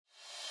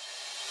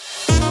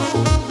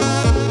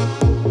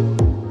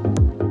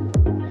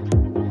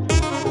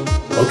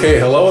Okay,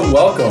 hello and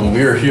welcome.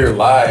 We are here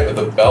live at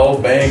the Bell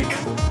Bank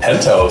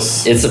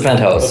Penthouse. It's a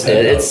penthouse.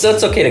 It's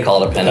okay to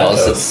call it a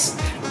penthouse.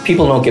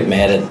 People don't get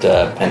mad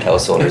at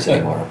penthouse owners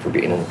anymore for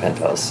being in a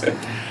penthouse.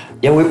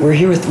 Yeah, we're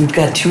here we've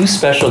got two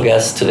special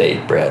guests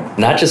today, Brad.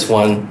 Not just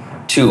one,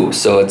 two.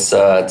 So it's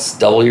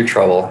double your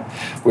trouble.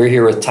 We're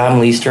here with Tom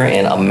Leister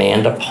and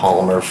Amanda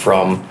Palmer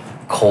from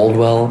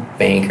Coldwell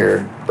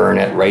Banker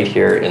Burnett, right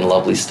here in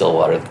lovely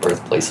Stillwater, the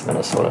birthplace of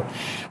Minnesota.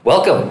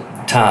 Welcome,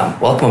 Tom.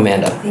 Welcome,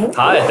 Amanda.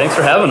 Hi, thanks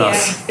for having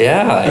us.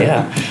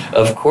 Yeah,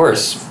 of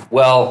course.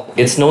 Well,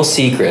 it's no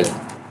secret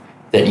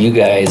that you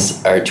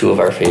guys are two of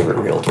our favorite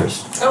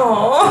realtors.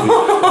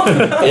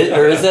 Aww.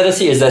 Or is that a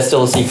secret? Is that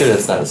still a secret?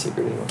 That's not a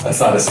secret anymore.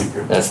 That's not a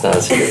secret. That's not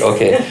a secret.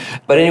 Okay.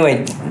 But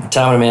anyway,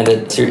 Tom and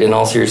Amanda, in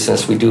all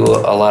seriousness, we do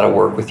a lot of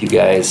work with you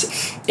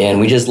guys, and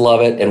we just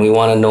love it, and we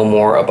want to know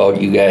more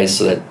about you guys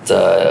so that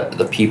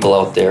the people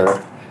out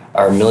there,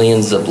 our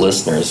millions of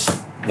listeners,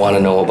 want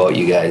to know about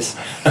you guys.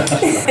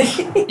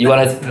 You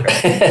want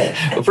to?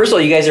 Well, first of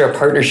all, you guys are a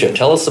partnership.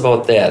 Tell us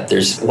about that.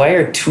 Why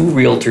are two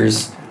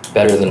realtors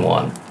better than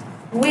one?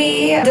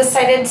 We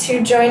decided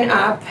to join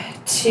up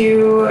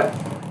to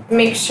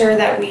make sure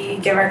that we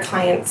give our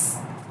clients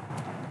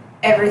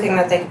everything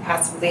that they could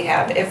possibly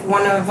have. If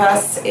one of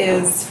us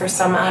is, for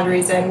some odd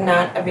reason,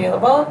 not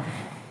available,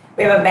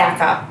 we have a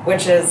backup,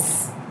 which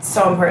is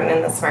so important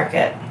in this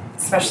market,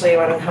 especially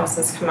when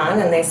houses come on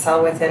and they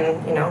sell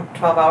within,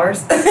 12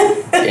 hours.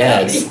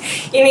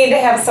 Yes. You need to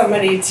have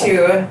somebody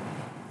to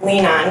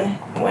lean on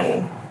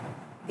when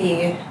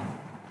the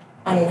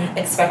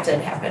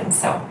unexpected happens,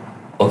 so.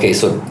 Okay,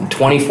 so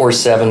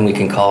 24/7 we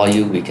can call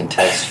you, we can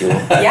text you.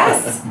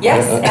 Yes,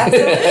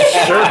 absolutely.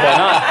 Sure, why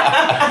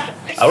not?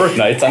 I work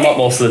nights. I'm up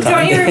most of the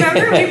time. Don't you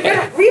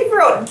remember? We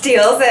wrote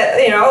deals at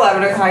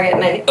 11 o'clock at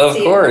night. Of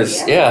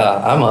course,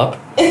 yeah. I'm up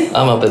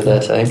at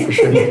that time for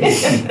sure.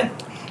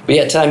 But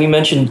yeah, Tom, you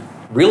mentioned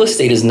real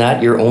estate is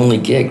not your only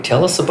gig.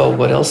 Tell us about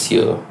what else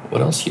you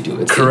do.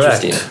 It's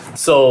Correct. interesting.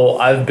 So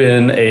I've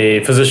been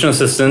a physician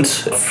assistant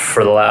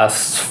for the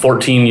last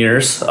 14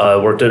 years. I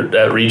worked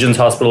at Regions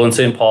Hospital in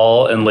St.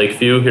 Paul and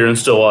Lakeview here in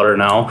Stillwater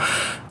now.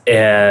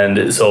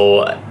 And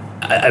so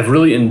I've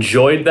really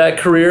enjoyed that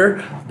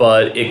career,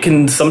 but it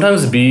can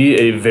sometimes be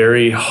a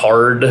very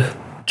hard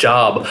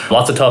job.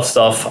 Lots of tough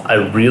stuff.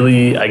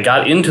 I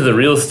got into the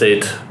real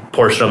estate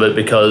portion of it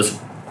because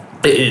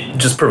it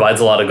just provides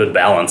a lot of good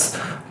balance.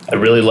 I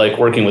really like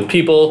working with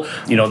people.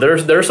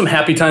 There are some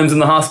happy times in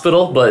the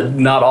hospital, but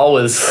not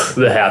always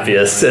the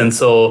happiest. And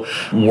so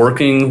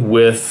working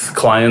with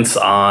clients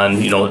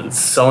on,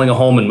 selling a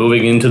home and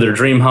moving into their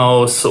dream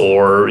house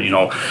or,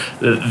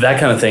 that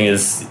kind of thing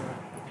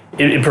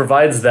it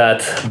provides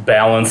that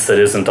balance that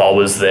isn't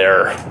always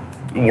there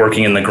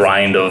working in the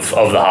grind of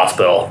the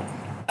hospital.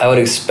 I would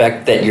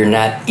expect that you're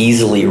not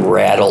easily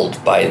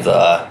rattled by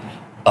the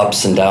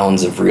ups and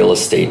downs of real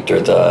estate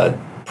or the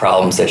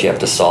problems that you have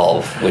to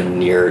solve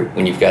when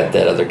you've got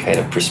that other kind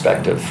of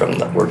perspective from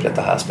the work at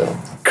the hospital.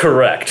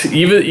 Correct.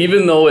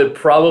 Even though it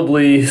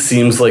probably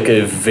seems like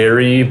a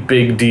very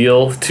big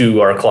deal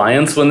to our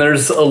clients when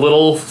there's a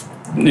little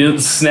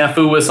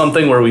snafu with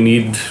something where we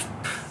need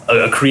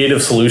a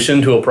creative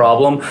solution to a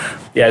problem.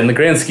 Yeah, in the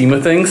grand scheme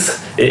of things,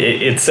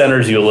 it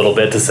centers you a little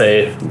bit to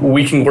say,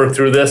 we can work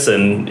through this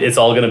and it's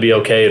all going to be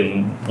okay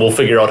and we'll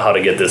figure out how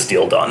to get this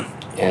deal done.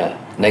 Yeah,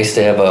 nice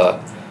to have a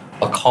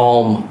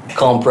calm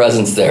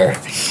presence there.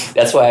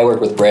 That's why I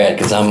work with Brad,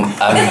 because I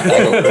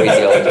go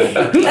crazy all the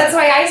time. That's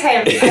why I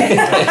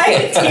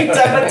teamed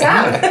up with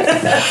Tom.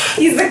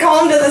 He's the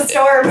calm to the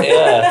storm.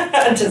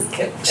 Yeah. Just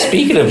kidding.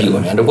 Speaking of you,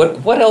 Amanda,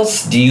 what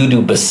else do you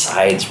do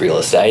besides real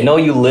estate? I know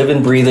you live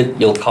and breathe it.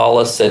 You'll call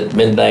us at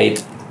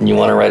midnight and you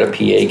want to write a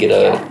PA,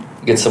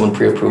 get someone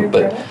pre-approved.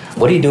 But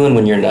what are you doing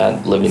when you're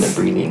not living and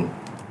breathing?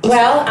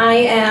 Well, I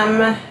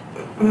am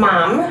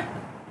mom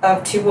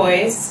of two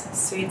boys,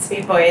 sweet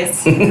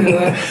boys, who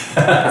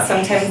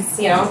sometimes,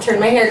 turn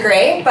my hair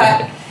gray,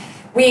 but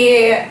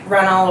we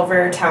run all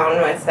over town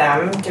with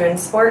them, doing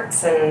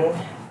sports and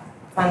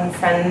fun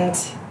friend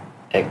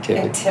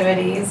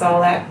activities, all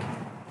that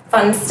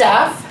fun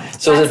stuff.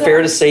 So is it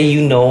fair to say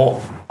you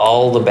know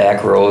all the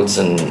back roads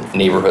and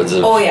neighborhoods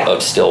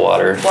of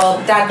Stillwater? Well,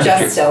 not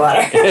just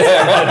Stillwater.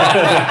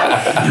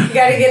 You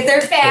got to get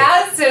there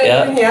fast,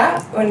 and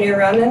when you're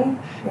running,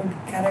 you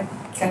gotta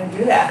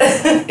do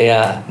that.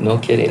 Yeah, no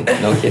kidding.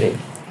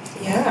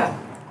 Yeah.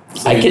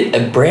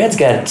 Brad's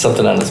got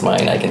something on his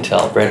mind, I can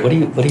tell. Brad, what do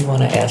you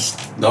want to ask?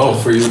 No,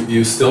 for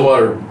you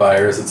Stillwater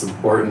buyers, it's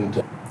important.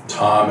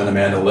 Tom and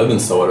Amanda live in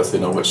Stillwater, so they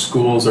know which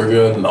schools are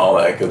good and all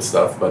that good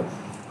stuff. But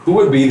who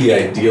would be the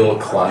ideal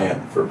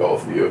client for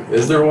both of you?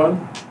 Is there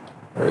one?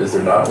 Or is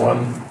there not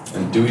one?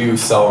 And do you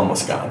sell in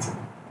Wisconsin?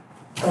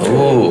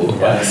 Oh,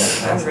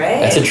 yes. That's right.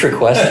 That's a trick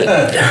question.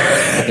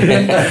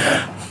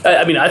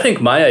 I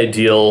think my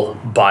ideal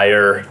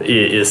buyer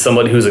is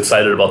somebody who's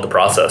excited about the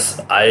process.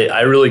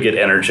 I really get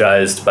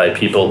energized by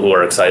people who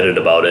are excited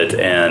about it.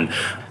 And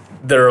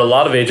there are a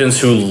lot of agents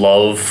who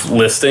love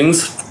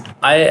listings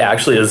I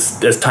actually,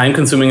 as time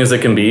consuming as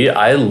it can be,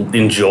 I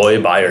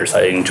enjoy buyers.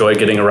 I enjoy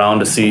getting around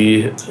to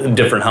see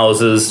different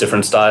houses,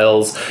 different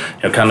styles,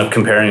 kind of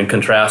comparing and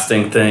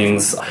contrasting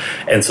things.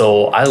 And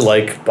so I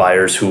like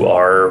buyers who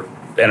are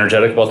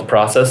energetic about the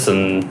process.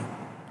 And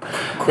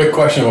quick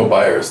question about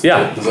buyers.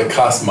 Yeah. Does it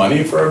cost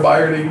money for a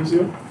buyer to use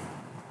you?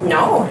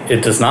 No.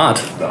 it does not.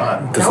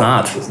 Not. Does Nope.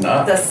 not. Does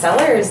not. The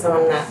seller is the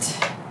one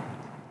that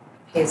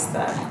pays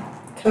the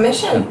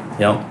commission.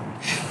 Yep.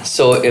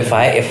 So if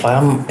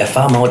I'm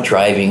out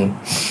driving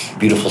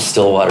beautiful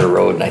Stillwater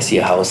Road and I see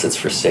a house that's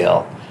for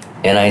sale,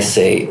 and I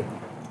say,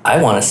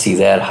 I want to see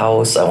that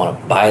house, I want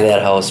to buy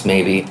that house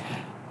maybe,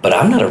 but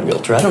I'm not a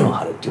realtor, I don't know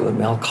how to do it.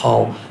 I'll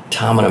call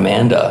Tom and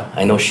Amanda.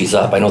 I know she's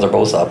up. I know they're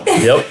both up.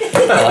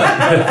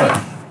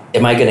 Yep.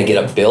 Am I going to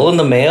get a bill in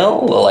the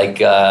mail?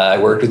 Like I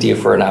worked with you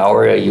for an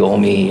hour, you owe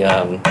me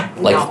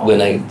like No. when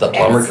the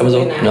plumber comes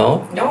Absolutely over?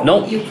 not. No?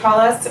 Nope. You call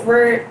us.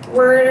 We're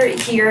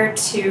here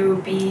to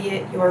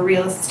be your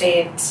real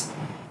estate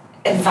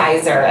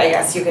advisor, I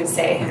guess you could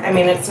say. I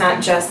mean, it's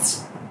not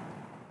just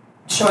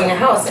showing a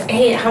house.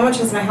 Hey, how much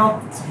is my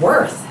house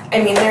worth?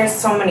 I mean, there's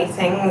so many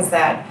things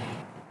that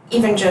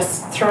even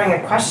just throwing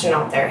a question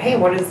out there, hey,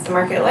 what is the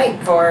market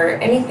like, or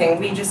anything,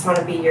 we just want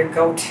to be your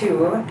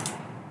go-to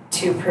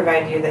to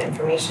provide you the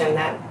information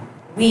that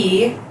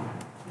we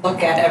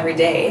look at every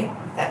day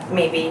that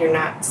maybe you're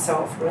not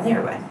so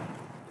familiar with.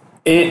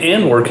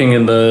 And working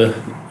in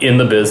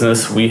the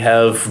business, we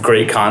have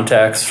great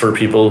contacts for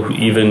people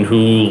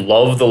who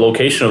love the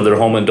location of their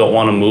home and don't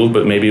want to move,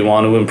 but maybe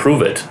want to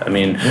improve it. I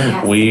mean,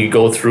 Yes. we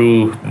go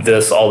through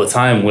this all the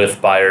time with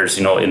buyers,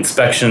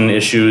 inspection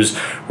issues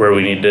where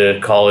we need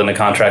to call in a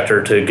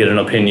contractor to get an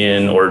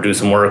opinion or do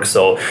some work.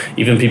 So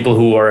even people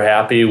who are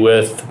happy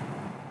with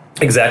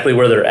exactly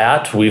where they're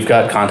at, we've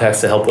got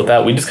contacts to help with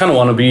that. We just kind of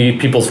want to be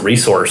people's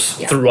resource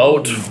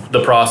throughout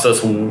the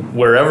process,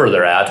 wherever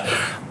they're at.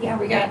 Yeah,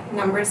 we got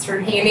numbers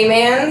for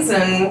handymans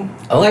and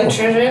Oh.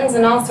 electricians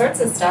and all sorts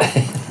of stuff.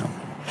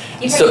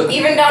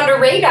 Even down to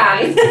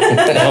radon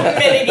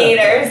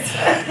mitigators.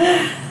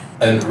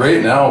 And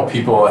right now, I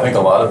think a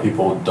lot of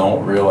people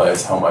don't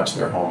realize how much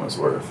their home is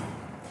worth.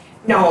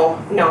 No,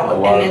 A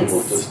lot and of people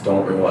it's just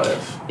don't realize.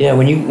 Yeah,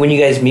 when you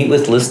guys meet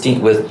with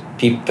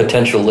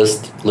potential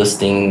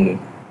listing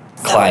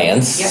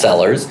clients, Yep.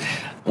 sellers,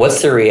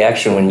 what's their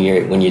reaction when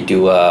you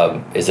do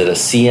is it a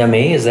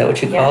CMA? Is that what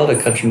you call it? A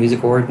Yes. country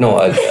music award? No.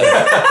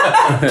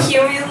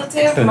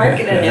 cumulative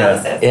market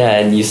analysis. Yeah,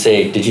 and you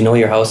say, did you know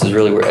your house is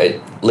really worth?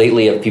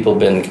 Lately, have people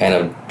been kind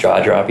of jaw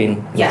dropping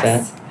with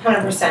Yes,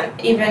 100%.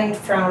 Even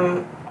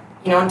from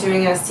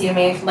doing a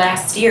CMA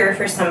last year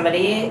for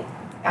somebody,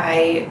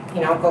 I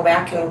go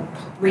back and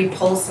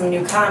re-pull some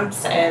new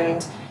comps,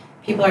 and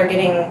people are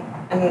getting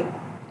an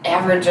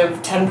average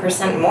of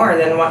 10% more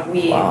than what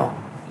we Wow.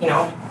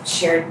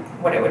 shared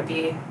what it would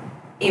be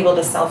able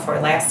to sell for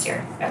last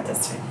year at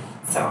this time.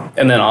 So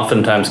And then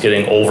oftentimes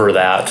getting over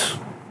that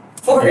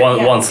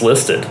once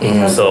listed.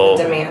 because So of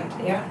the demand,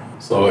 yeah.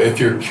 So if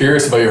you're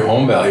curious about your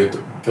home value,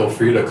 feel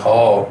free to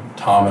call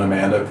Tom and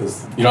Amanda,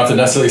 because you don't have to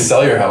necessarily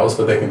sell your house,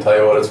 but they can tell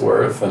you what it's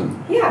worth.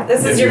 And Yeah,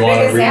 this If is you your wanna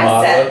biggest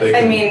remodel asset. it, they I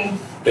can- mean,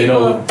 they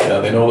know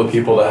the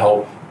people to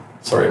help.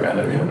 Sorry,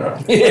 Amanda, I didn't mean to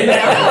interrupt. no,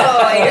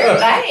 you're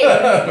right.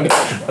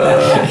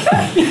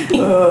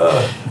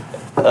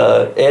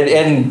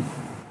 and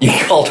you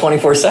call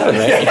 24/7,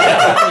 right? You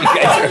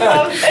guys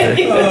are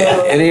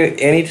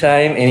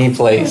anytime, any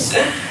place.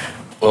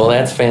 Well,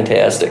 that's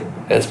fantastic.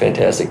 That's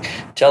fantastic.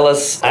 Tell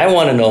us. I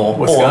want to know.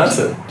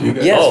 Wisconsin. Do you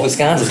guys? Yes,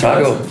 Wisconsin. Talk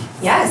about.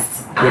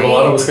 Yes. We have a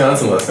lot of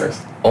Wisconsin listeners.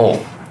 Oh,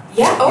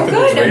 Yeah, oh Look at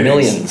those good.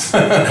 ratings. millions.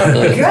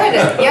 Good.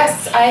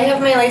 Yes, I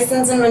have my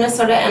license in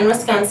Minnesota and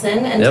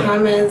Wisconsin, and Yep.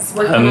 Tom is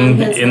working on I'm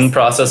his. in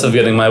process of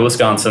getting my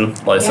Wisconsin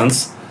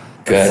license.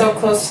 Good. So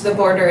close to the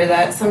border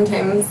that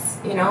sometimes,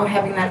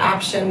 having that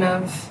option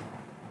of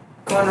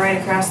going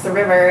right across the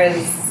river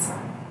is.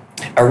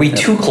 Are we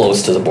too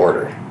close to the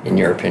border, in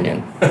your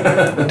opinion,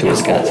 to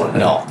Wisconsin?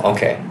 No.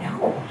 Okay.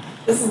 No,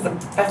 this is the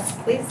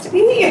best place to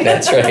be.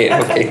 That's right.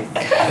 Okay.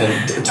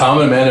 And Tom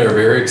and Amanda are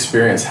very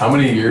experienced. How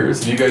many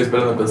years have you guys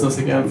been in the business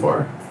again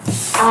for?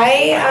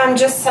 I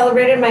just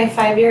celebrated my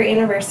 5-year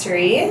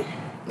anniversary.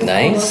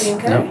 Nice.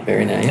 Yep. Yep,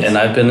 very nice. And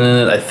I've been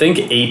in it, I think,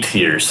 8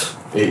 years.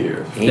 8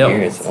 years. 8 Yep.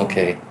 years.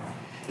 Okay.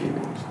 8 years.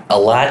 A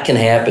lot can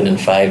happen in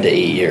 5 to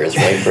 8 years,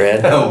 right,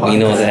 Brad? A lot. You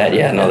know that.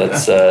 Yeah. No,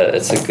 that's a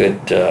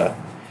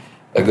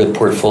good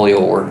portfolio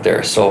of work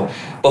there. So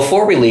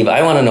before we leave,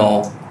 I want to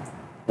know,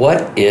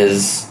 what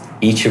is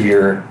each of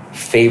your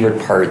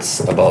favorite parts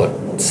about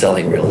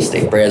selling real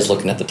estate? Brad's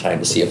looking at the time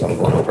to see if I'm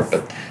going over,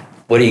 but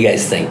what do you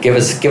guys think? Give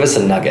us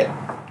a nugget.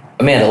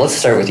 Amanda, let's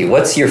start with you.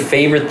 What's your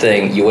favorite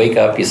thing? You wake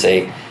up, you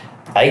say,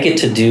 I get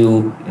to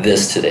do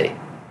this today.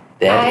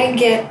 I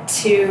get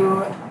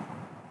to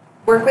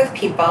work with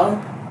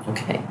people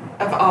Okay.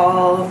 of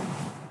all,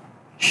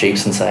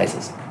 Shapes and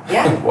sizes.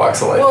 yeah.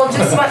 Walks of life. Well,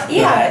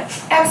 yeah,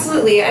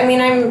 absolutely. I mean,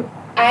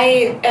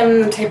 I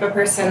am the type of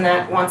person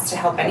that wants to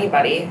help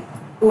anybody,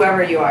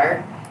 whoever you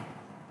are.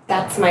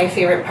 that's my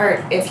favorite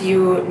part. If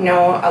you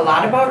know a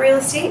lot about real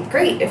estate,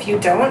 great. If you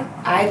don't,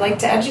 I like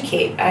to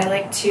educate. I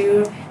like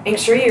to make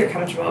sure you're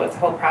comfortable with the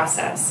whole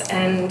process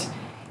and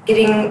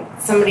getting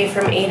somebody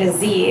from A to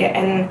Z.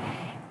 And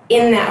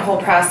in that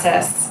whole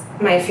process,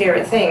 my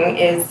favorite thing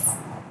is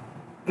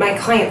my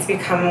clients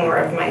become more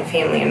of my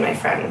family and my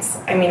friends.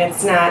 I mean,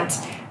 it's not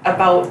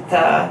about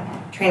the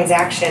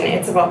transaction,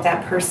 it's about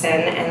that person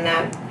and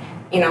that,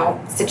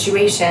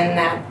 situation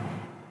that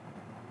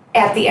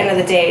at the end of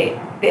the day,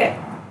 the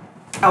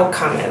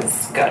outcome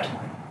is good.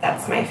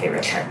 That's my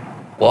favorite part.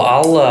 Well,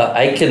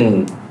 I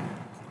can,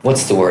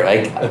 what's the word?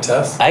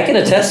 Attest? I can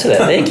attest to that.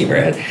 Thank you,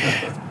 Brad.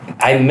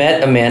 I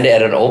met Amanda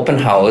at an open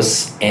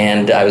house,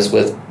 and I was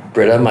with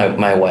Britta,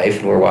 my wife,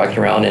 and we're walking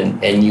around,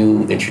 and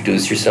you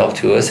introduced yourself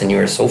to us, and you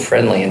were so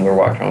friendly, and we were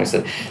walking around,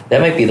 and we said, that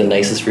might be the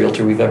nicest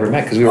realtor we've ever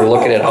met, because we were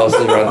looking at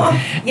houses around,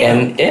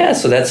 and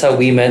so that's how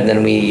we met, and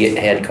then we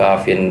had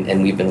coffee,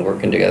 and we've been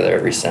working together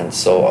ever since.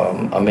 So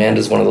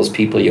Amanda's one of those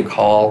people you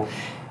call,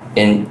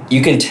 and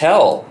you can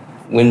tell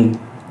when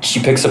she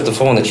picks up the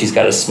phone that she's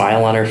got a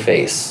smile on her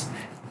face.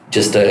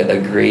 Just a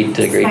great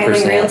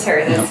person.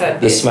 Realtor, that's what.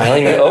 The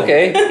smiling,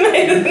 okay.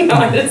 No,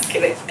 I'm just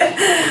kidding.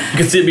 You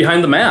can see it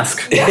behind the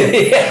mask.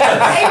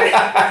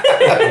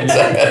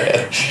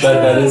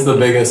 That is the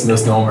biggest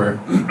misnomer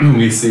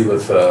we see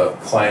with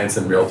clients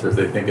and realtors.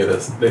 They think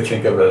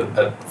of it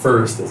at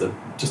first as a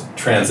just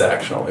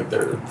transactional, like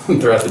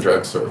they're at the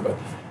drugstore. But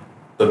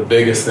the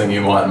biggest thing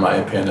you want, in my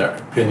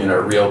opinion,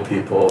 are real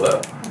people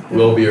that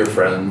will be your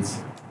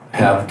friends,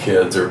 have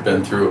kids, or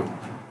been through,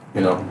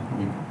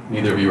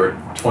 neither of you are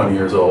 20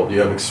 years old. You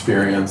have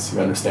experience. You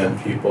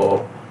understand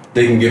people.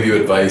 They can give you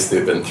advice.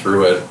 They've been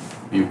through it.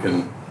 You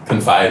can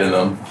confide in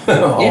them.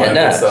 All that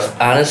good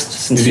stuff. Honest,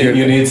 sincere.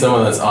 You need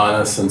someone that's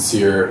honest,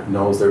 sincere,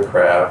 knows their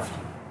craft.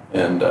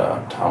 And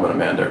Tom and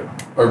Amanda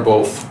are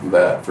both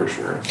that for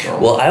sure. So.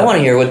 Well, I want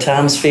to hear what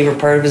Tom's favorite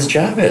part of his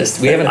job is.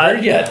 We haven't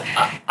heard yet.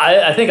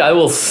 I think I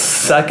will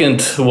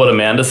second what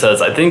Amanda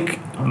says. I think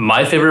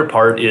my favorite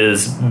part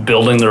is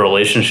building the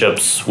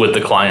relationships with the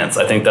clients.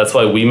 I think that's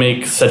why we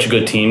make such a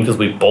good team, because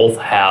we both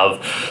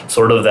have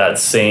sort of that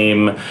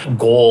same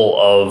goal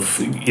of,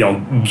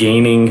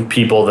 gaining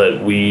people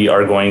that we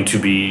are going to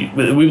be,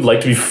 we'd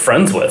like to be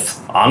friends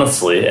with,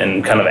 honestly,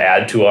 and kind of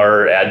add to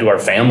our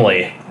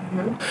family.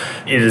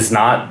 Mm-hmm. It is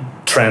not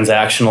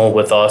transactional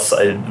with us.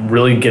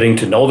 Really getting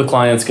to know the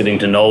clients, getting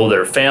to know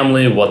their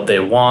family, what they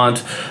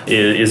want,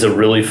 is a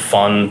really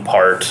fun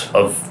part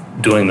of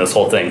doing this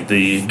whole thing.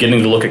 The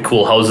getting to look at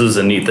cool houses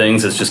and neat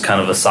things is just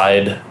kind of a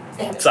side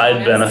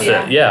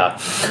benefit. Yeah.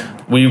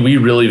 We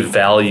really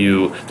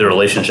value the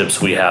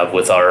relationships we have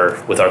with our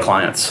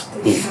clients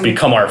who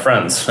become our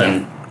friends.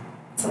 And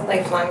it's a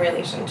lifelong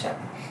relationship.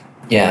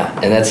 Yeah,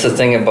 and that's the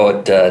thing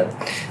about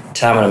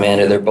Tom and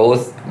Amanda. They're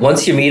both,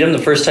 once you meet them, the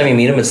first time you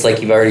meet them, it's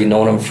like you've already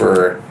known them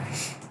for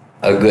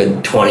a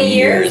good 20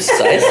 years.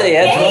 So I'd say,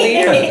 20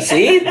 years.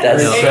 See?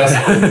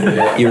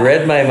 That's you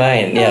read my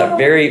mind. Yeah,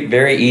 very,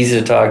 very easy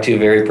to talk to,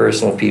 very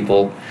personal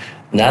people.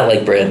 Not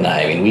like Brad and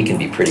I. I mean, we can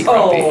be pretty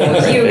grumpy.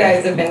 Oh, you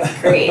guys have been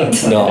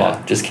great.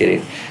 No, just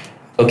kidding.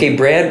 Okay,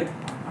 Brad,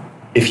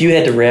 if you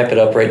had to wrap it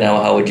up right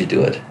now, how would you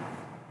do it?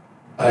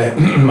 I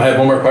have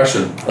one more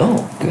question.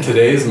 Oh, in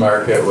today's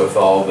market, with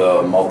all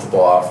the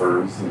multiple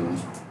offers, and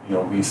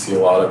we see a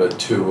lot of it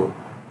too.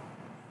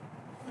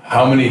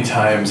 How many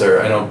times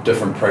I know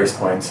different price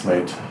points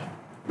might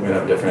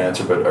have a different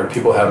answer, but are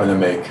people having to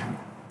make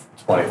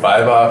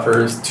 25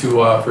 offers,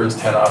 2 offers,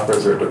 10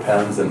 offers, or it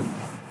depends?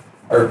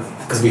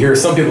 Because we hear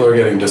some people are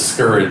getting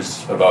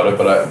discouraged about it,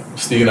 but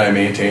Steve and I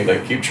maintain,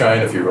 keep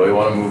trying. If you really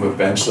want to move,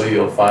 eventually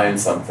you'll find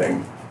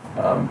something.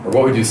 Or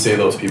what would you say to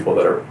those people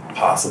that are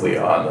possibly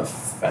on the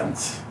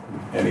fence?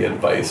 Any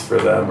advice for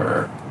them,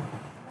 or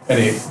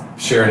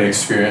share any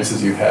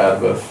experiences you've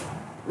had with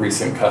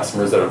recent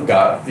customers that have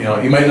got,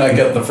 you might not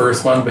get the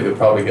first one, but you'll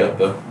probably get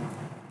the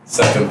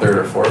second, third,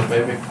 or fourth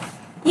maybe?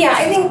 Yeah,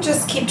 I think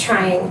just keep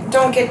trying.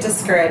 Don't get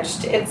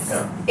discouraged.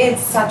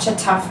 It's such a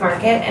tough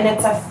market, and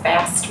it's a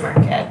fast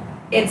market.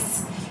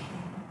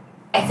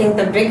 I think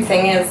the big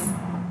thing is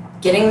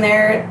getting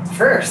there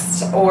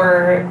first,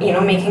 or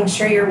making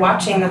sure you're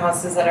watching the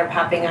houses that are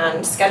popping on,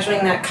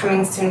 scheduling that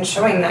coming soon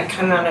showing that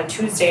come on a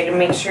Tuesday to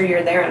make sure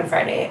you're there on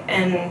Friday,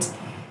 and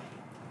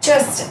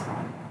just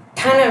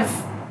kind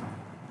of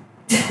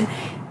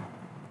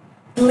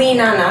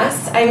lean on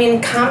us. I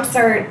mean, comps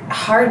are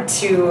hard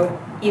to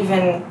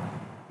even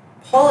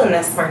pull in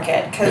this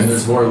market, and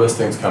there's more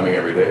listings coming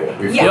every day.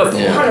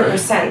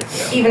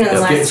 100%. Even in the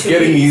last 2 weeks. It's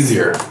getting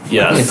easier.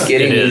 Yes, it's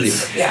getting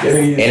easier. Yeah.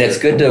 And it's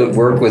good to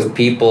work with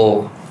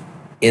people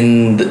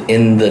in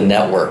the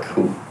network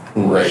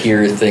who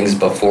hear things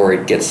before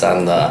it gets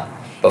on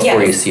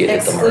before you see it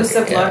hit the market.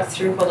 Exclusive look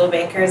through Coldwell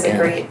Banker is a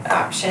great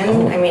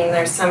option. I mean,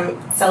 there's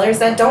some sellers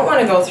that don't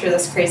want to go through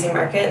this crazy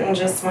market and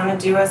just want to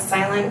do a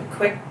silent,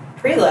 quick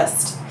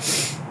pre-list.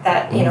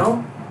 That,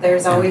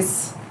 there's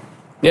always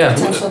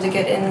potential to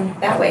get in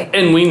that way.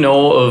 And we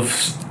know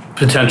of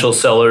potential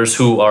sellers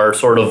who are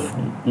sort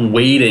of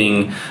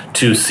waiting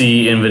to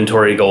see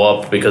inventory go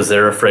up because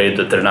they're afraid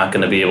that they're not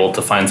going to be able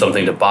to find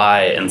something to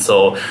buy. And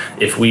so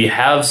if we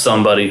have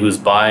somebody who's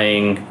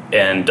buying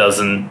and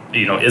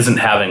isn't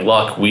having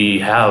luck, we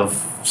have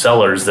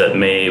sellers that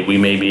we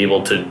may be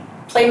able to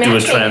Play do a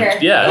matchmaker.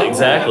 trend. Yeah,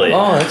 exactly.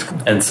 Oh, that's cool.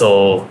 And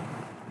so,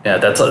 yeah,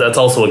 that's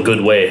also a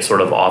good way, sort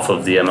of off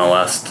of the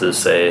MLS, to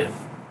say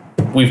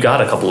we've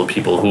got a couple of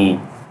people who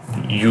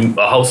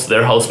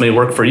their house may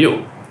work for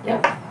you.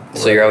 Yep.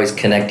 So you're always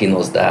connecting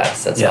those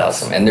dots. That's Yes.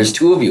 awesome. And there's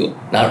two of you,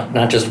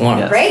 not just one.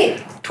 Yes. Great.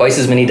 Twice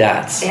as many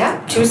dots. Yeah.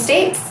 2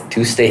 states.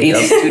 2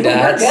 states, 2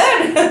 dots,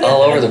 Good.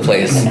 all over the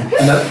place. And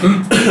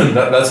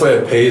that's why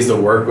it pays to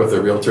work with a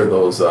realtor.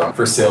 Those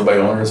for sale by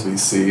owners, we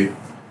see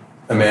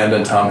Amanda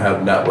and Tom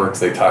have networks.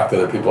 They talk to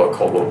other people at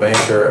Coldwell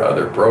Banker,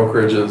 other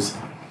brokerages.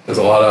 There's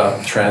a lot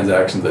of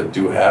transactions that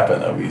do happen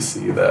that we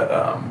see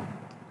that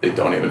they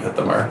don't even hit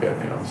the market.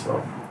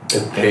 So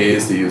it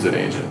pays to use an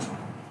agent.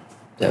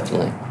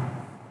 Definitely.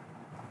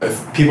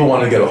 If people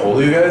want to get a hold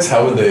of you guys,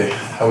 how would they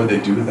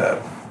do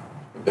that?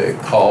 Would they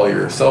call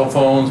your cell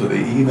phones? Would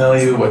they email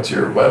you? What's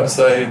your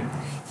website?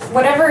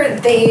 Whatever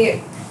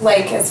they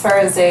like as far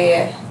as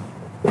a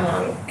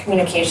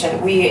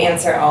communication, we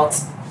answer all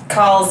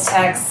calls,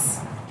 texts,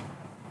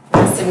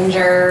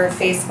 Messenger,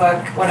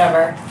 Facebook,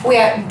 whatever. We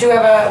do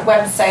have a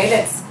website.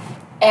 It's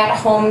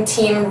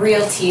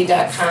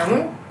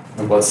athometeamrealty.com.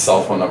 And what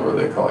cell phone number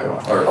would they call you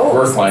on? Or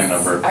work line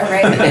number? All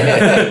right.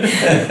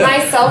 My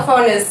cell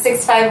phone is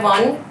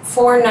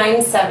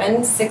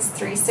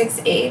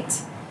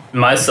 651-497-6368.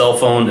 My cell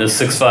phone is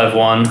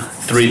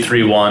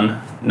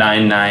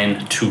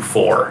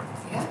 651-331-9924.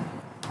 Yeah.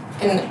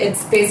 And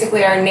it's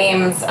basically our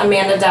names,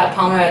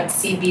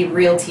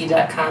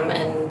 amanda.palmer@cbrealty.com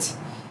and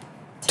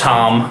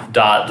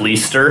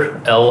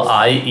Tom.Leister,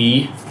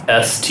 Liester,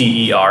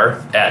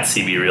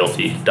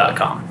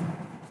 @cbrealty.com.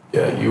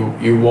 Yeah,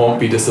 you won't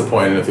be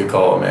disappointed if you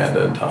call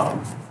Amanda and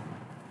Tom.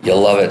 You'll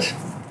love it.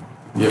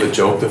 You have a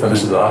joke to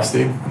finish us off,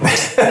 Steve?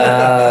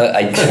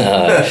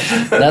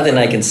 Nothing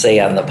I can say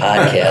on the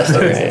podcast.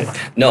 Right?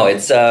 No,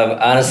 it's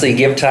honestly,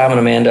 give Tom and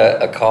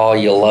Amanda a call.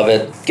 You'll love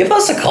it. Give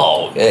us a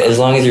call as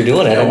long as you're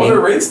doing it. Yeah, what are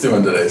rates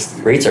doing today,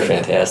 Steve? Rates are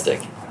fantastic.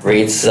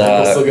 Rates.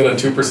 We'll still get a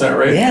 2%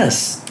 rate?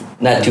 Yes,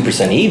 not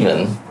 2%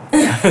 even,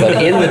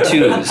 but in the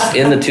twos.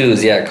 In the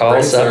twos, yeah. Call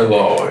Rates us up. are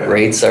low. Yeah.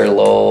 Rates are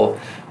low.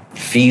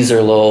 Fees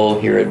are low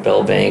here at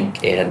Bell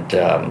Bank, and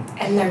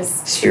there's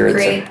two Spirits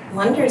great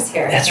lenders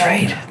here. that's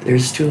right.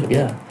 There's 2.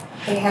 Yeah.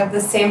 They have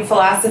the same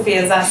philosophy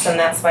as us, and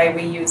that's why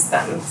we use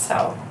them.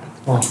 So,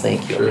 Well,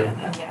 thank you. Sure.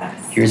 Amanda. yes.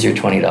 Here's your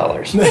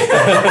 $20.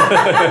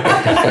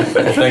 Thanks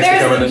There's for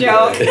coming the in.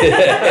 joke.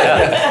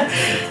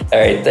 All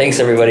right, thanks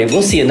everybody.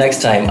 We'll see you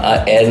next time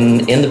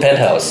in the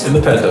penthouse. In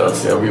the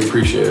penthouse. Yeah, we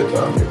appreciate it,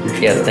 Tom. We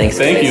appreciate Yeah, it. thanks.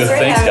 Thank you. Thanks for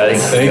Thanks, having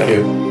guys. us. Thank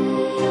you.